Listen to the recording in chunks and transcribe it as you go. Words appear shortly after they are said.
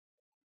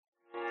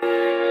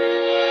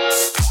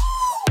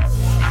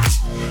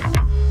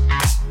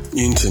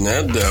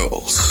Internet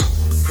Devils,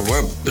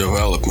 web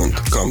development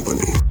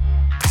company.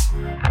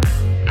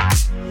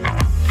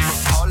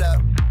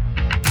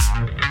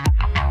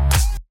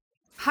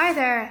 Hi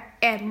there!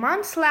 8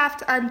 months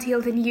left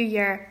until the new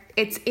year.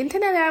 It's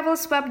Internet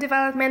Devils web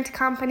development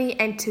company,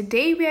 and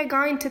today we are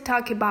going to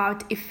talk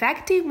about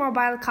effective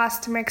mobile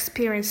customer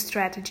experience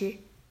strategy.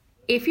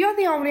 If you're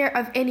the owner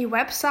of any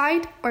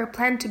website or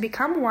plan to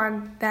become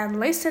one, then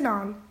listen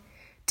on.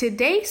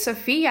 Today,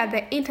 Sophia,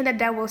 the Internet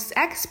Devils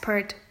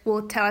expert,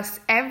 will tell us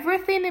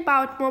everything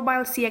about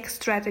mobile CX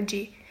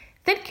strategy.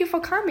 Thank you for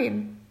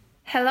coming.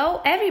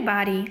 Hello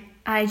everybody!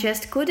 I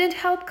just couldn't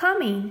help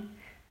coming.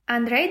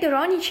 Andrei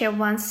Doronichev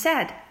once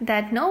said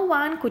that no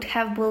one could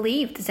have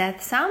believed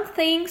that some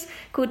things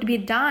could be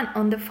done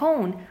on the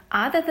phone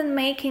other than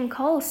making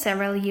calls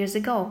several years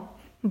ago.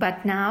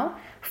 But now,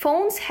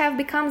 phones have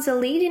become the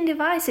leading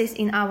devices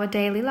in our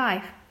daily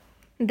life.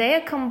 They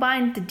are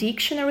combined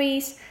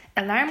dictionaries,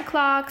 alarm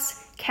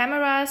clocks,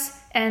 cameras,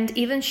 and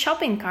even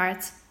shopping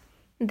carts.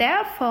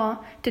 Therefore,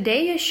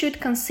 today you should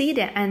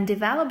consider and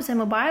develop the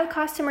mobile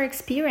customer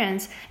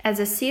experience as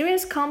a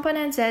serious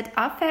component that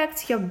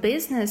affects your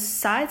business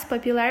site's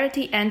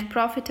popularity and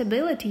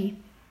profitability.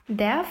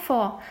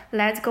 Therefore,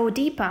 let's go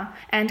deeper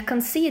and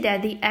consider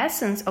the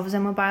essence of the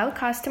mobile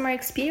customer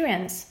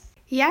experience.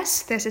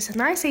 Yes, this is a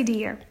nice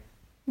idea.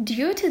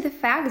 Due to the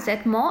fact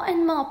that more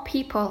and more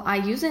people are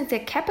using the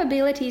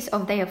capabilities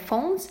of their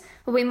phones,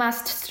 we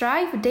must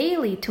strive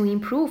daily to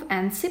improve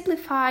and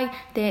simplify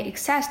their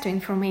access to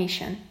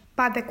information.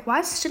 But the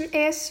question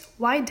is,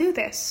 why do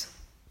this?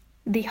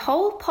 The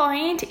whole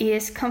point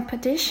is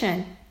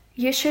competition.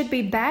 You should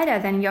be better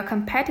than your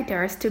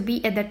competitors to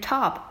be at the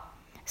top.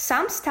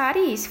 Some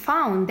studies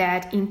found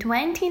that in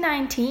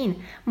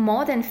 2019,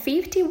 more than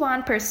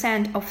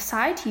 51% of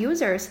site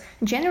users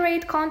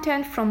generate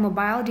content from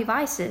mobile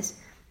devices.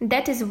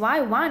 That is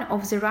why one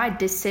of the right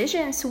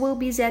decisions will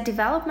be the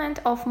development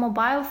of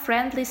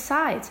mobile-friendly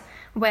sites,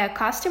 where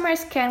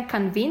customers can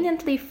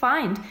conveniently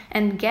find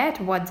and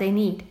get what they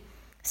need.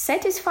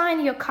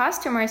 Satisfying your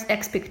customers'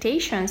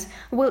 expectations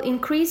will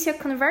increase your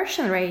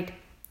conversion rate.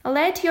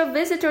 Let your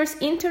visitors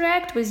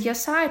interact with your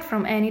site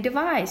from any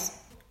device.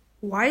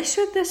 Why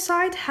should the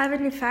site have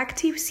an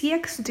effective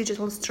CX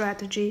digital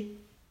strategy?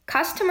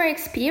 Customer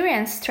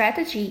experience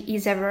strategy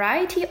is a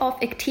variety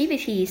of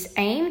activities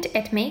aimed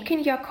at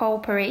making your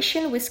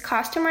cooperation with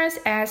customers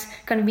as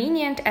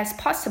convenient as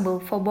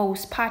possible for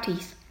both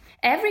parties.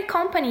 Every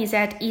company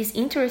that is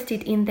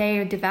interested in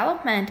their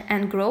development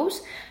and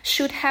growth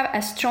should have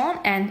a strong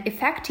and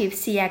effective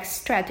CX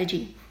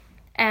strategy.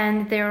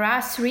 And there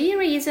are 3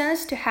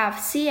 reasons to have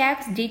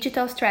CX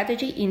digital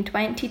strategy in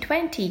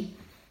 2020.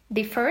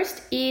 The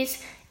first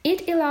is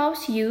it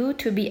allows you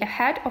to be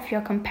ahead of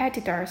your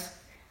competitors.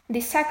 The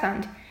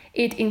second,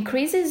 it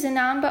increases the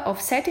number of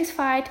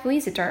satisfied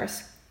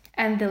visitors.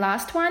 And the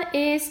last one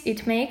is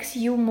it makes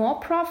you more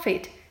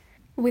profit.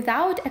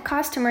 Without a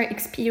customer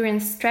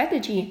experience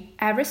strategy,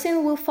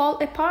 everything will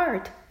fall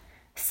apart.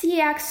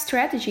 CX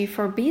strategy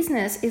for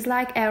business is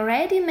like a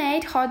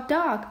ready-made hot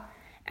dog.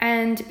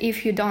 And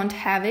if you don't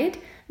have it,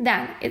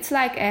 then it's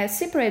like a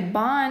separate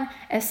bun,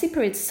 a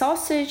separate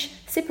sausage,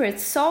 separate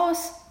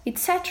sauce,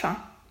 etc.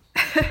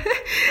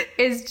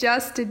 It's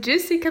just a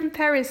juicy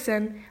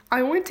comparison.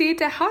 I want to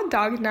eat a hot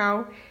dog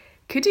now.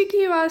 Could you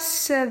give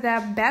us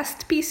the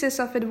best pieces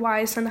of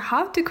advice on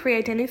how to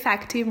create an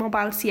effective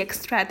mobile CX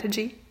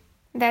strategy?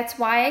 That's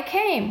why I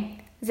came.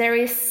 There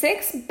is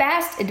 6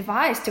 best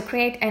advice to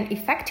create an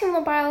effective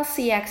mobile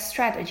CX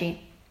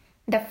strategy.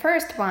 The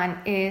first one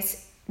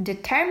is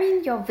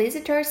determine your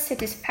visitor's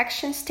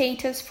satisfaction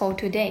status for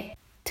today.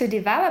 To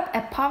develop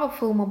a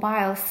powerful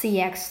mobile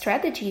CX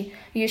strategy,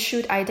 you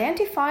should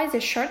identify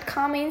the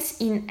shortcomings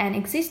in an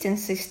existing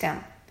system.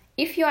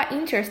 If you are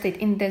interested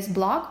in this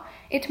blog,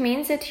 it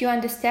means that you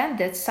understand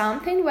that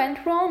something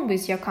went wrong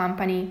with your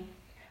company.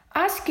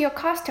 Ask your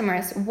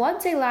customers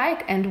what they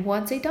like and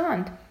what they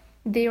don't.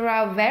 There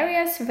are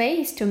various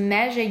ways to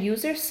measure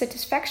user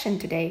satisfaction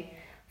today.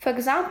 For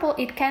example,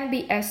 it can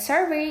be a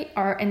survey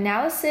or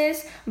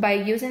analysis by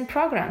using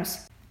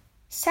programs.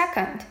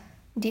 Second,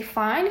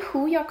 define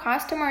who your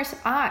customers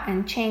are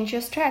and change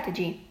your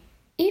strategy.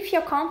 If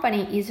your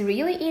company is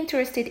really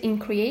interested in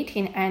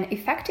creating an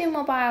effective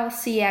mobile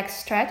CX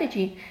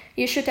strategy,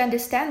 you should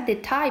understand the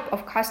type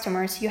of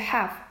customers you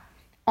have.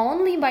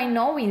 Only by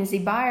knowing the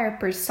buyer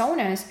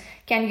personas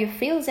can you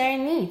feel their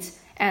needs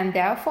and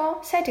therefore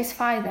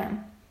satisfy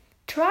them.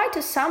 Try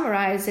to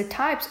summarize the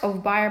types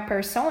of buyer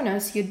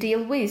personas you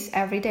deal with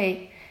every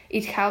day.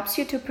 It helps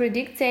you to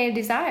predict their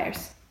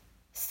desires.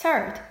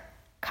 Third,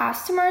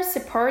 customer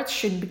support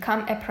should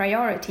become a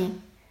priority.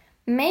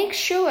 Make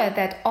sure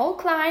that all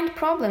client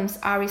problems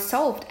are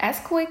resolved as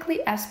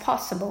quickly as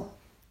possible.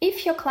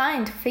 If your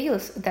client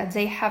feels that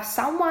they have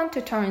someone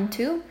to turn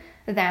to,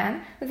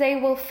 then they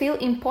will feel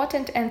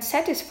important and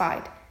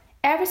satisfied.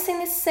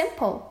 Everything is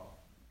simple.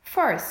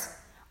 First,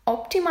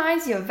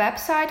 optimize your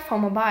website for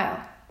mobile.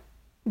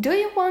 Do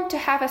you want to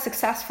have a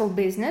successful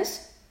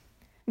business?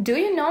 Do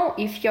you know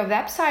if your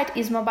website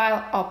is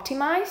mobile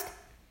optimized?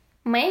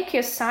 Make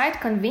your site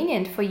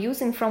convenient for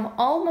using from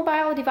all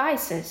mobile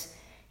devices.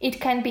 It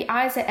can be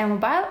either a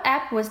mobile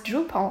app with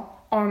Drupal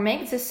or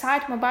make the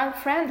site mobile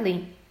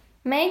friendly.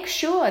 Make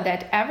sure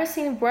that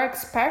everything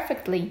works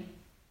perfectly.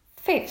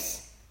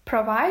 Fifth,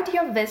 provide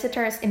your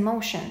visitors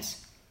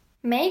emotions.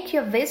 Make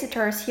your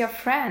visitors your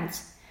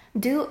friends.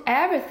 Do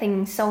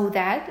everything so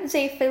that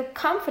they feel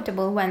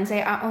comfortable when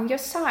they are on your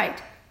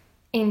site.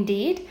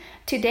 Indeed,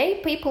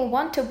 today people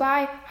want to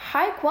buy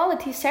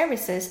high-quality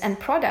services and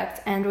products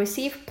and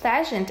receive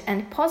pleasant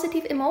and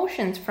positive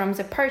emotions from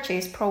the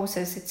purchase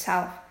process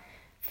itself.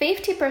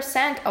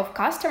 50% of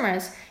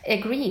customers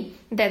agree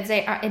that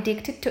they are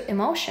addicted to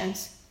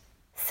emotions.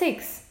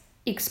 6.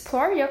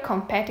 Explore your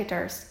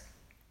competitors.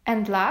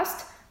 And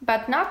last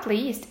but not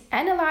least,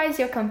 analyze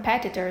your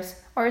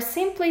competitors or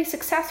simply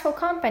successful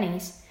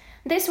companies.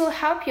 This will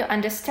help you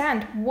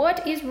understand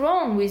what is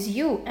wrong with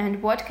you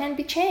and what can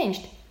be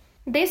changed.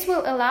 This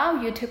will allow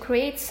you to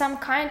create some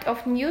kind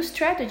of new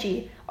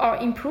strategy or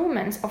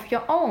improvements of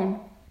your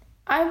own.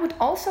 I would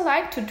also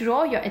like to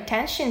draw your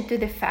attention to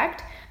the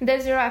fact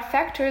that there are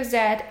factors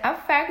that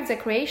affect the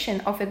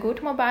creation of a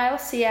good mobile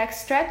CX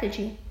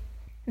strategy.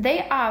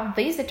 They are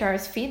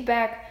visitors'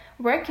 feedback,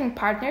 working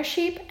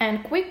partnership,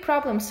 and quick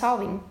problem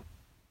solving.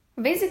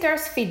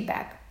 Visitors'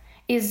 feedback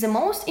is the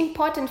most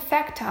important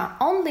factor.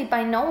 Only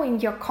by knowing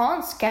your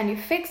cons can you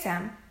fix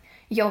them.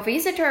 Your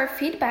visitor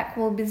feedback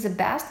will be the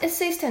best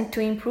assistant to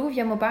improve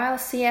your mobile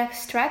CX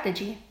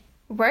strategy.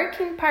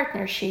 Working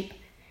partnership.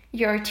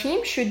 Your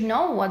team should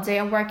know what they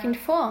are working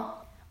for.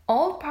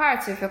 All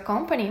parts of your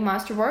company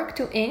must work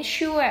to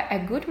ensure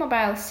a good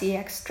mobile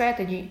CX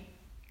strategy.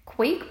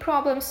 Quick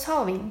problem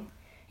solving.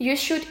 You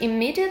should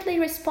immediately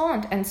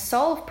respond and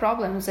solve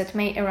problems that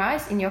may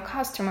arise in your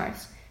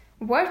customers.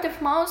 Word of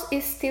mouth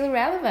is still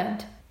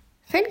relevant.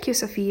 Thank you,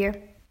 Sophia.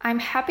 I'm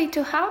happy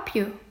to help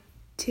you.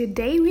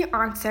 Today we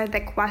answered the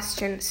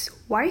questions: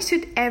 why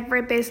should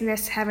every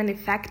business have an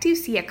effective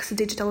CX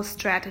digital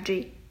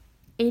strategy?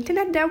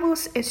 Internet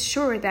Devils is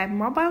sure that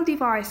mobile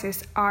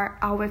devices are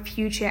our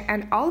future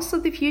and also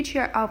the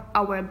future of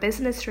our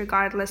business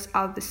regardless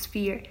of the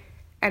sphere.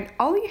 And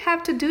all you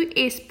have to do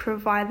is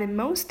provide the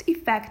most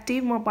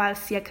effective mobile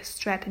CX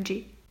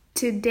strategy.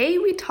 Today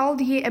we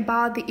told you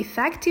about the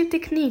effective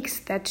techniques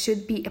that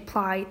should be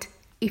applied.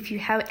 If you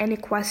have any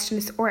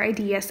questions or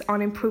ideas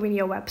on improving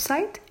your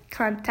website,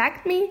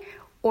 contact me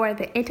or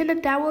the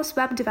Internet Devils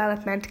Web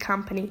Development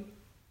Company.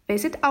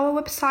 Visit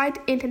our website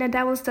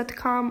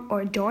internetdevils.com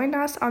or join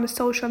us on the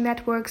social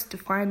networks to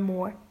find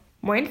more.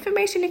 More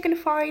information you can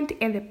find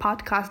in the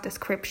podcast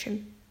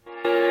description.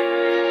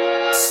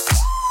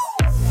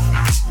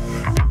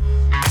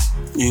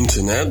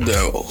 Internet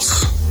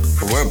Devils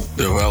Web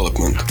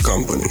Development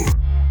Company.